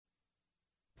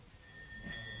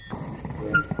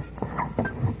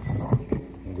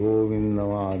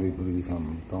Govindavadi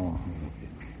Purisam Tam.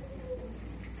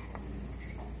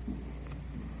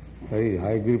 Very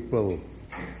high grip Prabhu.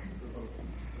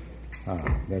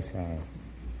 That's how.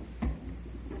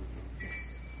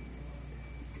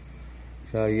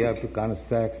 So you have to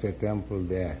construct a temple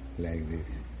there like this.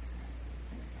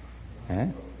 Huh?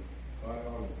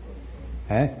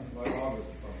 Huh?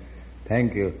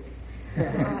 Thank you.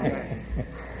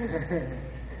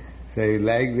 So you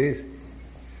like this?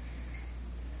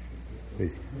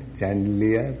 This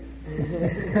chandelier?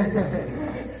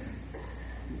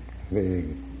 Very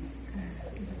good.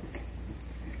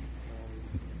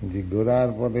 The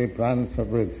Gorar Pade Pran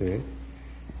Sapre,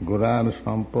 Gorar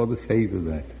Sampad say to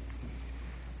that.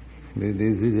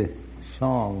 This is a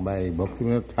song by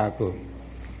Bhaktivinoda Thakur.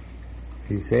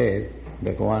 He said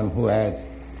that one who has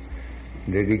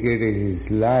dedicated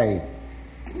his life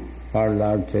for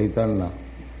Lord Chaitanya,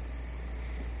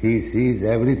 he sees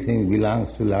everything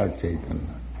belongs to Lord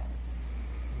Chaitanya.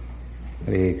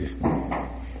 Hare Krishna.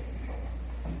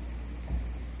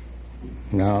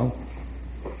 Now,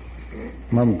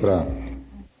 mantra.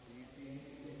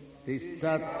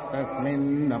 Tishtat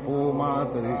tasmin napo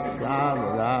matarishya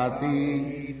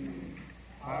dadati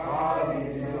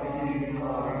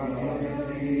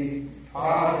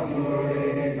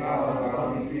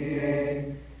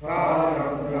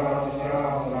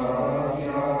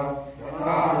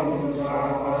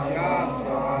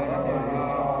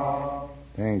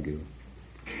Thank you.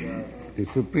 The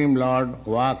Supreme Lord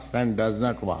walks and does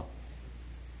not walk.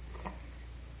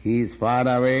 He is far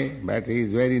away, but he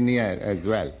is very near as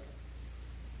well.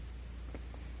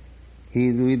 He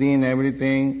is within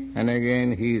everything, and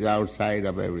again he is outside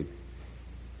of everything.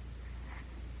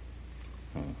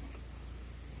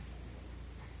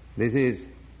 This is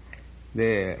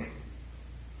the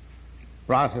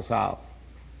process of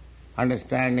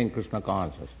understanding Krishna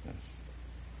consciousness.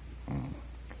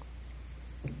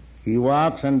 He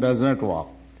walks and does not walk.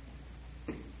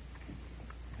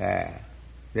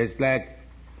 Just like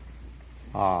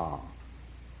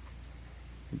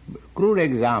crude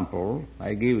example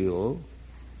I give you,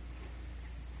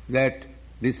 that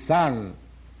the sun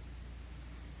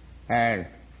and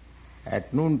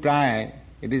at noon time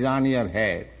it is on your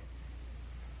head,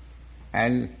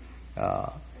 and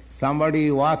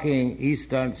somebody walking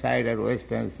eastern side or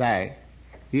western side,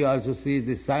 he also sees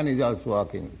the sun is also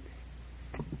walking.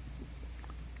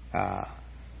 A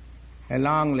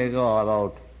long ago,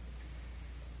 about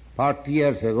 40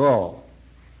 years ago,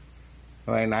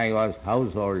 when I was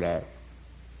householder,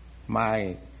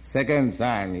 my second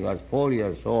son, he was 4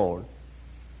 years old,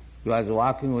 he was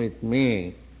walking with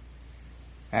me,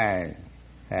 and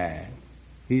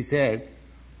he said,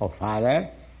 "Oh, Father,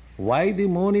 why the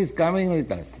moon is coming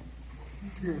with us?"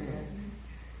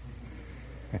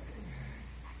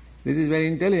 This is very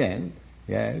intelligent,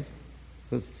 yes.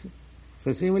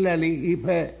 So similarly, if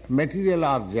a material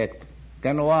object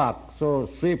can walk so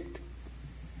swift,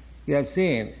 you have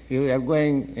seen, you are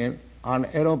going on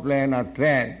aeroplane or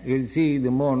train, you will see the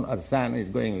moon or sun is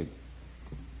going with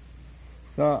you.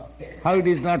 So how it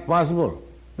is not possible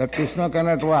that Krishna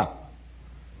cannot walk?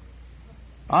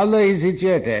 Although he is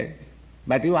situated,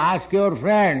 but you ask your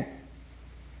friend,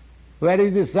 where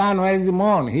is the sun, where is the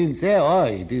moon? He will say, oh,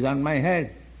 it is on my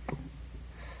head.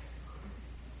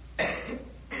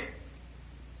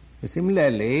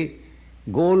 Similarly,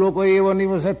 Goloka eva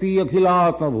nivasati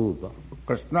akhilatma bhuta.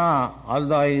 Krishna,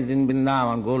 although he is in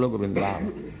Vrindavan, Goloka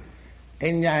Vrindavan,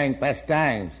 enjoying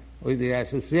pastimes with the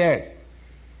associates,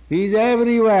 he is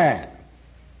everywhere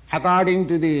according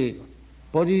to the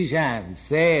position,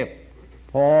 shape,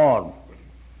 form,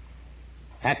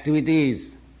 activities,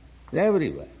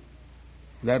 everywhere.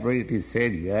 That's why it is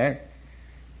said here,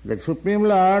 the Supreme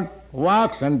Lord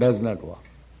walks and does not walk.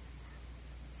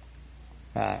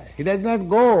 He does not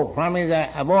go from his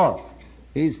abode.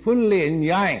 He is fully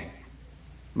enjoying,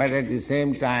 but at the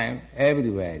same time,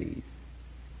 everywhere he is.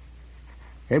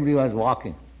 Everyone is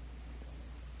walking.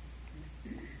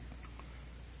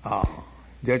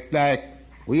 Just like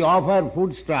we offer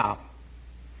food stuff.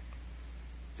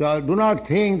 So do not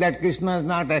think that Krishna is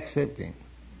not accepting.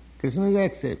 Krishna is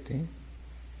accepting.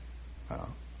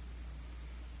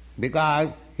 Because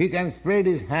he can spread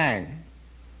his hand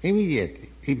immediately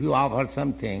if you offer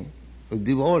something with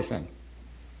devotion.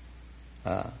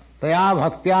 Taya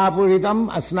bhaktya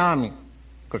puritam asnami.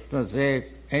 Krishna says,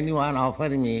 anyone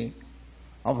offering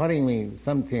me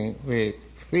something with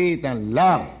faith and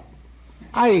love,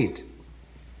 I eat.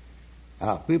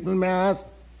 People may ask,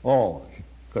 oh,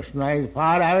 Krishna is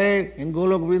far away in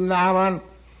Golok Vrindavan,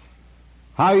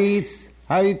 how he eats,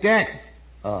 how he takes.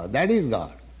 Oh, that is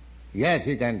God. Yes,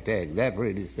 he can take. Therefore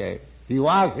it is said, He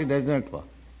walks, he does not walk.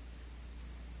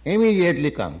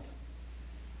 Immediately comes.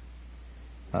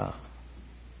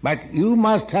 But you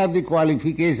must have the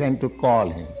qualification to call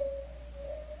him.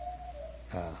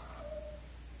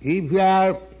 If you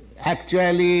are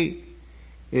actually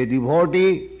a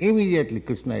devotee, immediately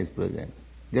Krishna is present.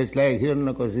 Just like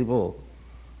Hiranyakasipu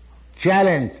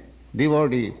challenged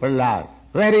devotee Prahlad,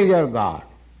 where is your God?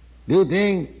 Do you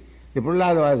think the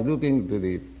Prahlad was looking to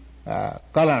the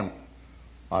column?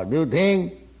 Or do you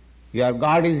think your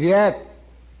God is here?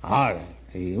 All right.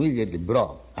 He immediately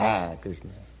broke.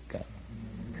 Krishna.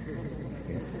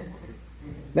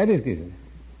 That is Krishna.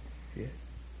 Yes.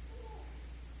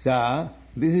 So,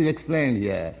 this is explained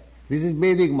here. This is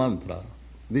Vedic mantra.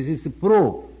 This is the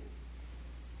proof.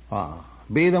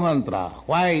 Veda mantra.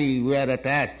 Why we are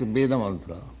attached to Veda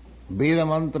mantra? Veda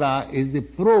mantra is the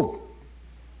proof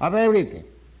of everything.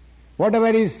 Whatever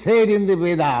is said in the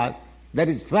Vedas, that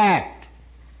is fact.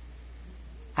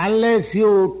 Unless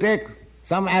you take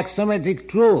some axiomatic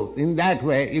truth in that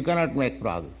way, you cannot make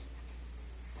progress.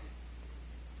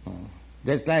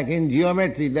 Just like in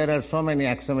geometry, there are so many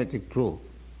axiomatic truths.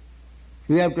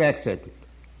 You have to accept it.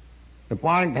 The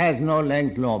point has no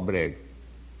length, no breadth.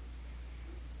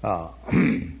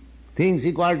 Things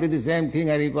equal to the same thing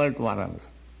are equal to one another.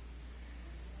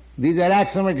 These are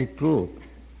axiomatic truths.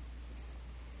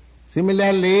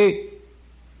 Similarly,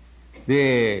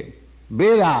 the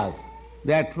Vedas,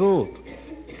 they are truth.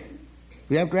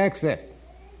 We have to accept.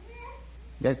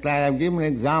 Just like I have given an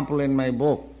example in my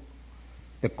book.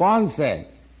 The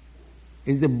concept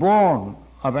is the bone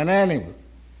of an animal.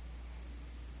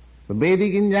 The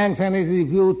Vedic injunction is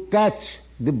if you touch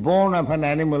the bone of an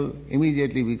animal,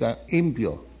 immediately become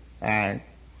impure and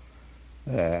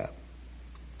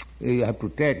you have to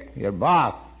take your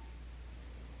bath.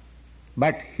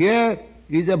 But here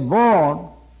is a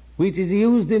bone which is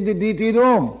used in the deity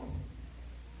room.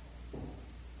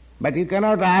 But you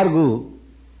cannot argue,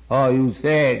 you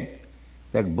said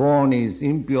that bone is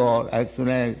impure, as soon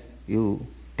as you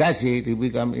touch it, you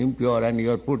become impure and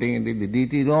you are putting it in the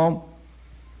deity room.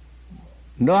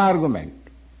 No argument.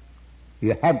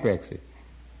 You have to accept.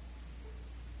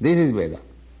 This is Veda.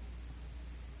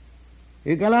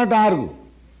 You cannot argue.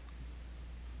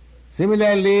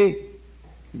 Similarly,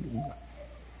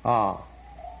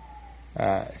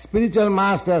 spiritual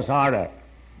master's order,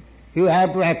 you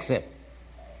have to accept.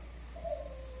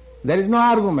 There is no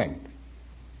argument.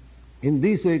 In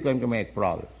this way you can make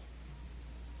progress.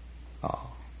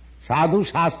 Sadhu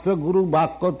Shastra Guru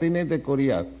Bhakko Tinete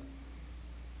Koriyat.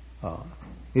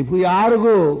 If we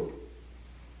argue,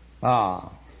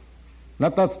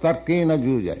 natat tarkena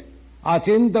jujay.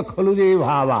 Achinta khalujay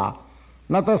bhava,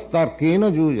 natas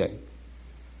tarkena jujay.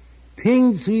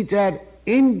 Things which are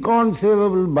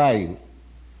inconceivable by you,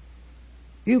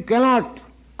 you cannot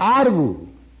argue,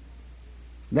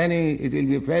 then it will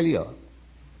be a failure.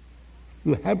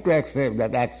 You have to accept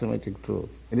that axiomatic truth.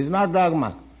 It is not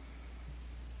dogma.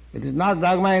 It is not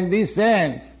dogma in this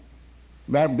sense,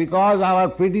 but because our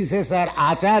predecessor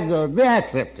Acharya, they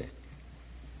accepted.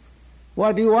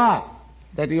 What you are,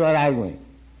 that you are arguing.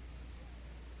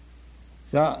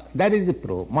 So that is the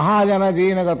proof. Mahajana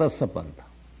jena gatasya pantha.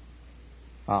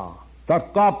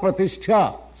 Tarka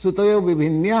pratishtha sutayo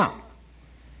vibhinya.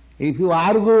 If you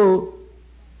argue,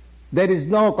 there is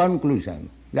no conclusion.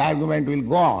 The argument will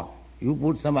go on. You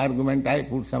put some argument, I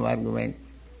put some argument.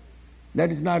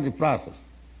 That is not the process.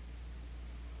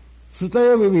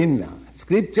 Sutayo vibhinna.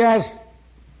 Scriptures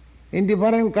in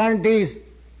different countries,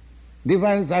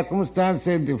 different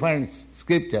circumstances, different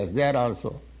scriptures, they are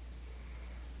also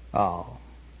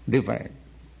different.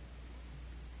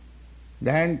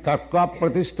 Then tattva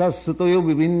pratishtha sutayo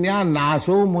vibhinya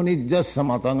naso munijja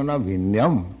samatangana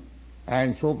bhinyam.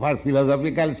 And so far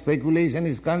philosophical speculation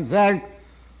is concerned,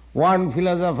 one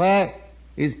philosopher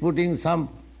is putting some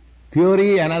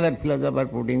theory, another philosopher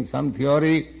putting some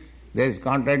theory, there is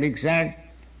contradiction,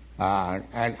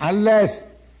 and unless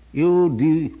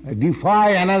you defy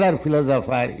another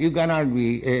philosopher, you cannot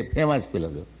be a famous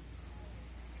philosopher.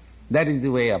 That is the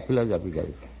way of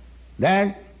philosophical.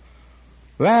 Then,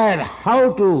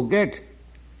 how to get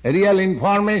real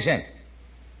information?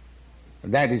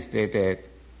 That is stated,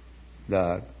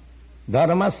 the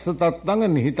dharmasya tattanga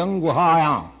nihitang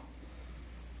guhayam.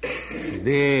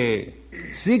 The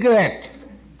secret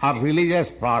of religious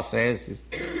process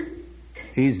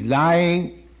is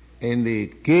lying in the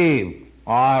cave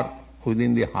or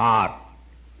within the heart.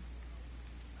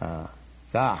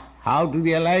 So, how to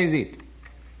realize it?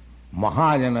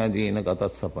 Mahajana jena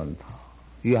gatasya pantha.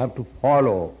 You have to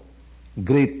follow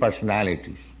great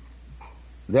personalities.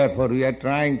 Therefore, we are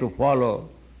trying to follow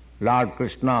Lord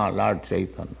Krishna, Lord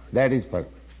Chaitanya. That is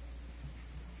perfect.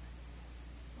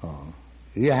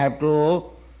 You have to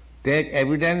take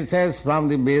evidences from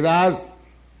the Vedas.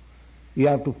 You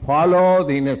have to follow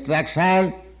the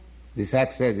instruction. The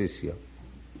success is sure.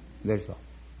 That's all.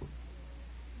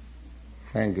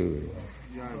 Thank you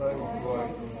very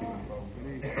much.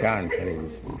 Chant Hare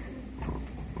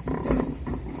Krishna.